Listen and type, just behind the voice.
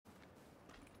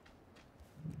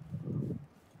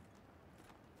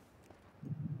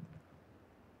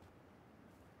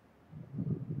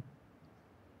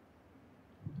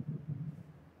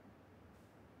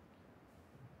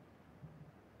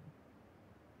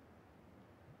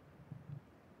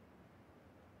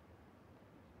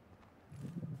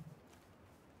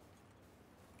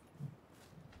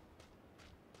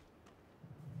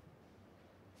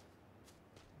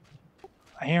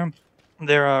I hear him.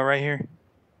 They're right here.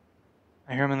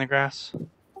 I hear him in the grass.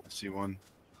 I see one.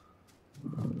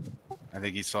 I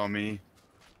think he saw me.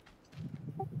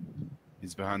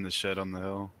 He's behind the shed on the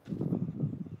hill.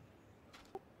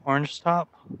 Orange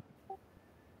top.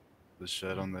 The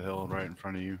shed on the hill right in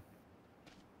front of you.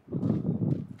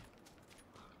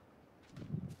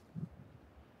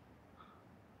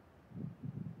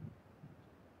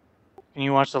 Can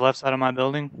you watch the left side of my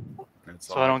building? That's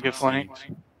so all I don't get can see. flanked?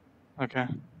 Okay.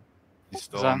 He's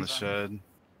still on the shed.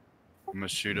 I'm gonna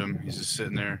shoot him. He's just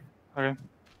sitting there. Okay.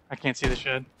 I can't see the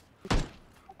shed.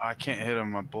 I can't hit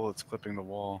him. My bullet's clipping the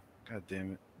wall. God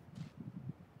damn it.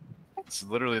 It's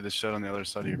literally the shed on the other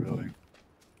side of your building.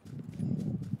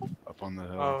 Up on the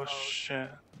hill. Oh shit.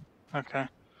 Okay.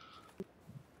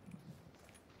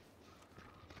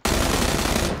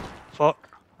 Fuck.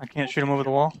 I can't shoot him over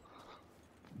the wall.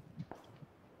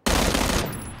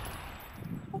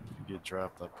 If you get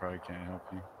dropped, I probably can't help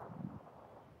you.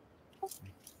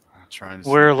 I'm trying to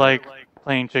We're like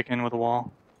playing chicken with a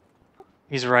wall.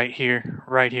 He's right here.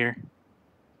 Right here.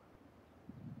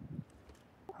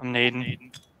 I'm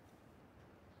nading.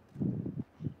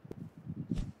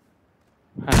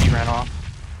 And he ran off.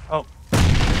 Oh.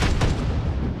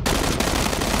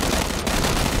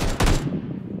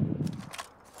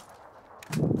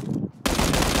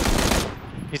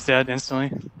 He's dead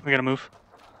instantly. We gotta move.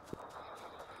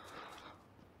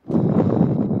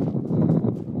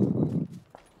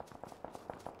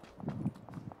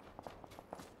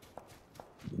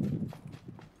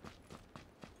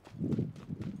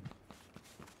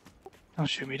 Don't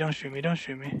shoot me, don't shoot me, don't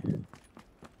shoot me.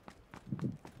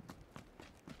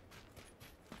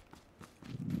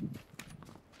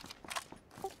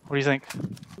 What do you think?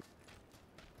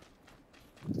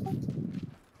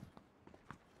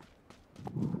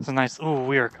 It's a nice... Ooh,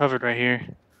 we are covered right here.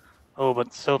 Oh,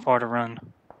 but so far to run.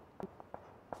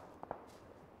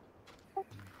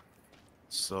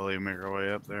 Slowly make our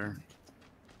way up there.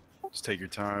 Just take your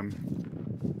time.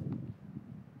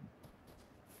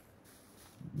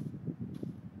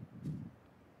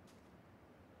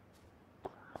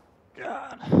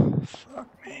 God, fuck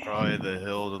me. Probably the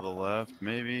hill to the left,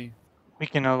 maybe. We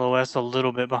can LOS a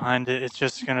little bit behind it. It's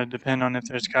just gonna depend on if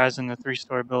there's guys in the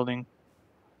 3-story building.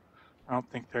 I don't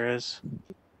think there is.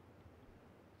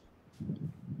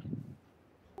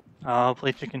 I'll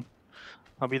play chicken.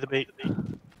 I'll be the bait.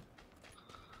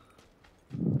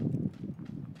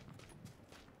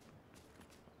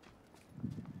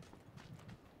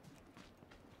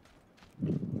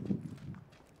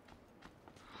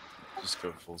 Just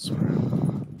go full sprint.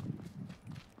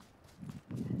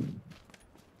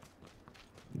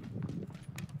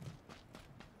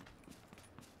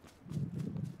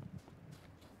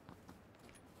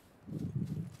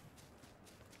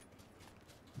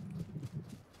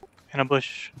 In a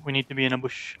bush. We need to be in a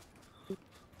bush.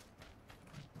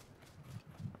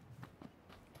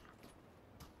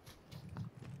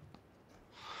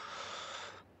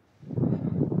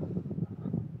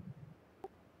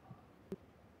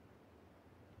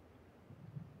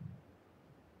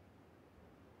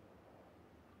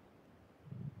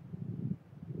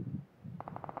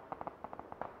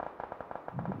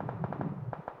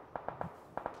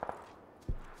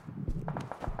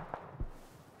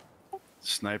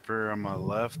 Sniper on my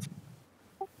left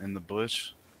in the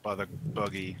bush by the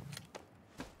buggy.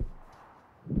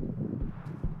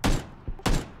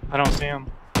 I don't see him.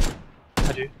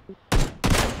 I do.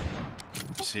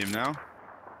 You see him now?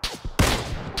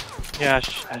 Yeah, I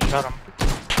shot him.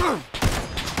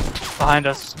 Behind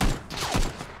us.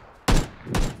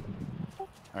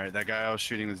 Alright, that guy I was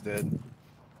shooting is dead.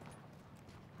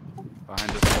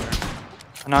 Behind us there.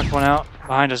 I knocked one out.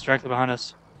 Behind us, directly behind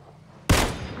us.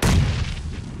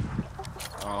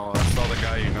 Oh, I saw the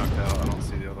guy you knocked out. I don't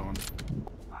see the other one.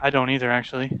 I don't either,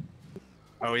 actually.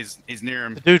 Oh, he's near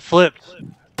him. The dude flipped.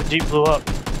 The Jeep blew up.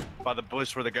 By the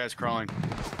bush where the guy's crawling.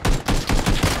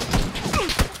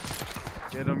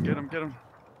 Get him, get him, get him.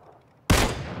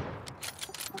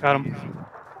 Got him.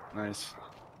 Nice.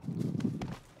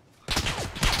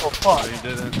 Oh, fuck. No,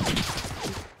 you didn't.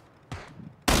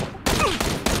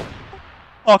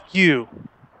 Fuck you.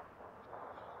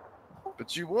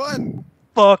 But you won.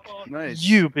 Fuck Nice.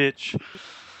 you, bitch.